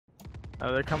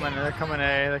Oh, they're coming A.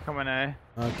 They're coming A.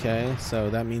 Okay,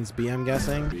 so that means B, I'm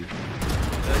guessing.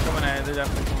 They're coming A. They're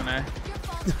definitely coming A.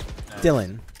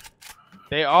 Dylan.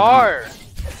 They are.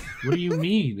 What do you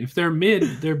mean? If they're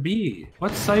mid, they're B.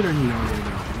 What site are you on right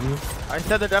now? I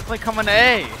said they're definitely coming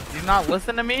A. Do you not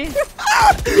listen to me?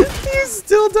 You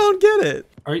still don't get it.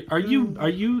 Are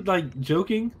you like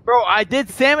joking? Bro, I did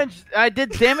damage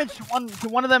to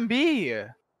one of them B.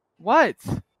 What?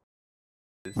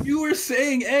 You were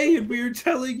saying A and we were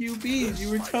telling you B. You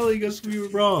were telling us we were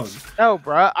wrong. No,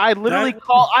 bro. I literally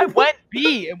I went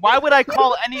B. And why would I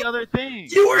call any other thing?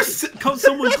 You were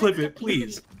someone clip it,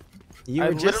 please. You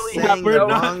were just saying the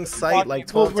wrong site like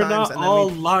 12 we're times. We're not all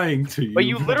lying to you. But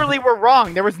you literally were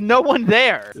wrong. There was no one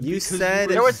there. You said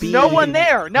there was no one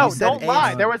there. No, don't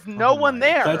lie. There was no one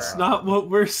there. That's not what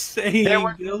we're saying. There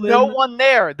was Dylan. no one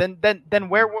there. Then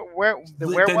where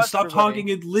was stop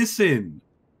talking and listen.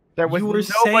 There was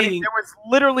nobody. There was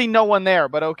literally no one there.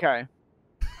 But okay,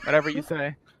 whatever you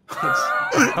say.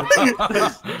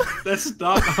 That's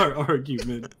not our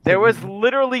argument. There was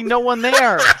literally no one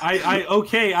there.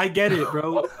 Okay, I get it,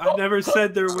 bro. I never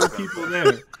said there were people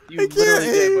there. You literally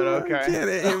did, but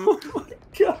okay. Oh my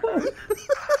god.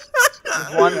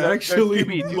 One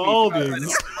actually molding.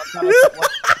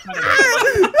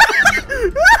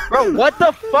 Bro, what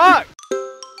the fuck?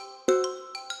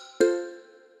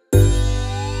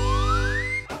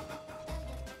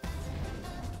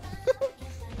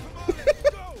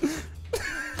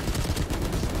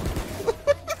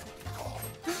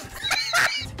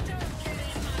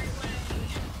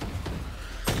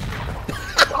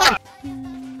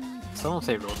 Someone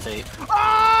say rotate.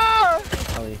 Ah!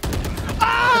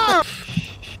 Ah!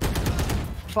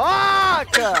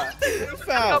 Fuck! Plant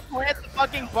the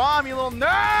fucking bomb, you little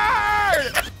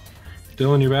nerd!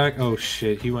 Dylan, you're back? Oh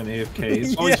shit, he went AFK.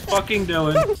 It's always fucking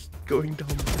Dylan. Going down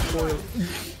the spoil.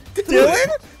 Dylan?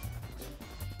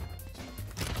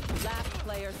 Last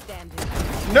player standing.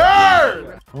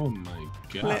 Nerd! Oh my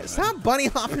god. Stop bunny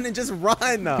hopping and just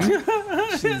run.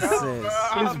 Jesus.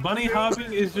 His bunny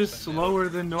hopping is just slower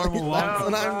than normal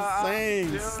walking. That's what I'm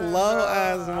saying. Slow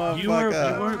ass motherfucker. You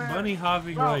weren't bunny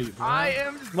hopping right, bro. I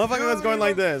am. Motherfucker was going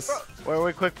like this. Where are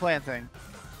we quick planting?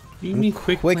 You mean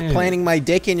quick planting my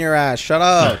dick in your ass. Shut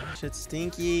up. Shit's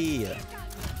stinky.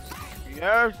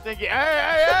 You're stinky.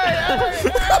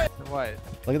 Hey. What?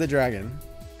 Look at the dragon.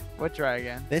 What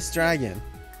dragon? This dragon.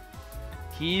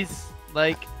 He's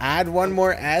like. Add one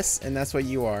more S, and that's what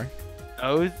you are.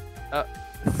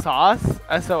 Sauce?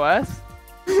 SOS?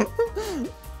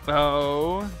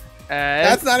 O. S.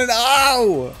 That's not an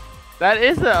O! That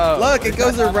is an O. Look, it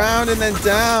goes around and then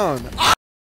down.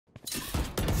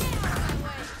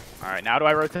 Alright, now do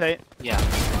I rotate? Yeah.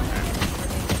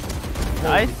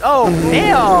 Nice. Oh,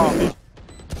 damn!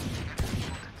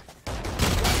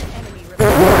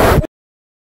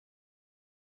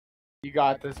 You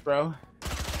got this, bro.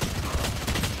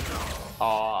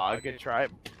 Aw, good try.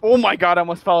 Oh my god, I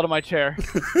almost fell out of my chair.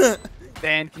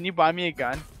 Dan, can you buy me a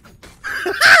gun?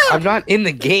 I'm not in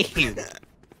the game.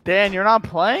 Dan, you're not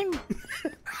playing?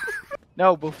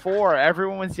 No, before,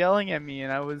 everyone was yelling at me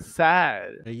and I was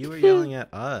sad. You were yelling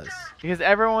at us. Because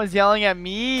everyone was yelling at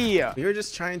me. We were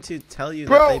just trying to tell you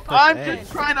Bro, that they put I'm A.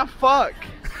 just trying to fuck.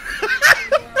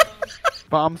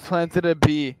 Bombs planted at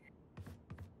B.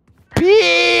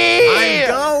 B! I'm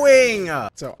going!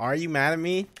 So, are you mad at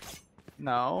me?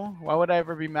 No. Why would I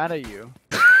ever be mad at you?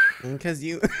 Because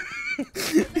you...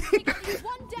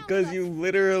 Because you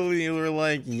literally were,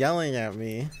 like, yelling at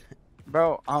me.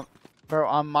 Bro,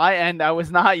 on my end, I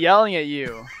was not yelling at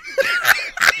you.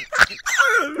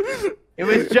 It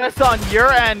was just on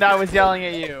your end I was yelling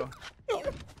at you.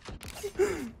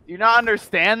 Do you not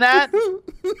understand that?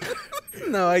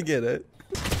 No, I get it.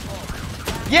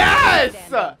 Yes!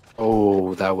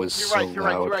 Oh, that was You're so right, you're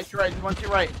right, loud. you're right, you're right. There's one to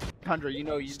your right. Tundra, you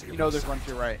know there's one to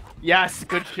your right. Yes,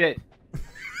 good shit.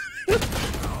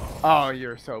 Oh,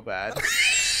 you're so bad.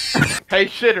 Hey,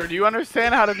 shitter, do you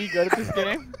understand how to be good at this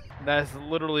game? That's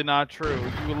literally not true.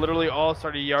 You literally all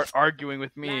started arguing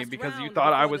with me because you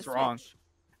thought I was wrong.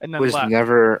 And then left.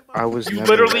 I was You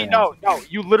never literally, wrong. no.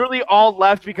 You literally all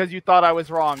left because you thought I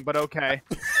was wrong, but okay.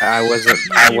 I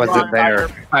wasn't there.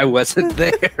 I wasn't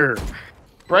there.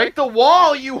 Break the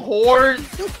wall, you whores!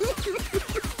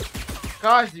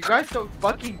 Guys, you guys so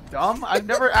fucking dumb. I've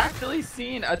never actually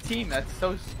seen a team that's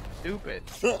so stupid.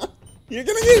 You're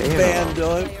gonna get banned,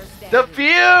 Dylan.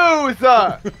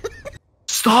 Defuse!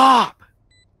 Stop!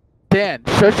 Dan,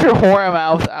 shut your whore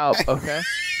mouth out, okay?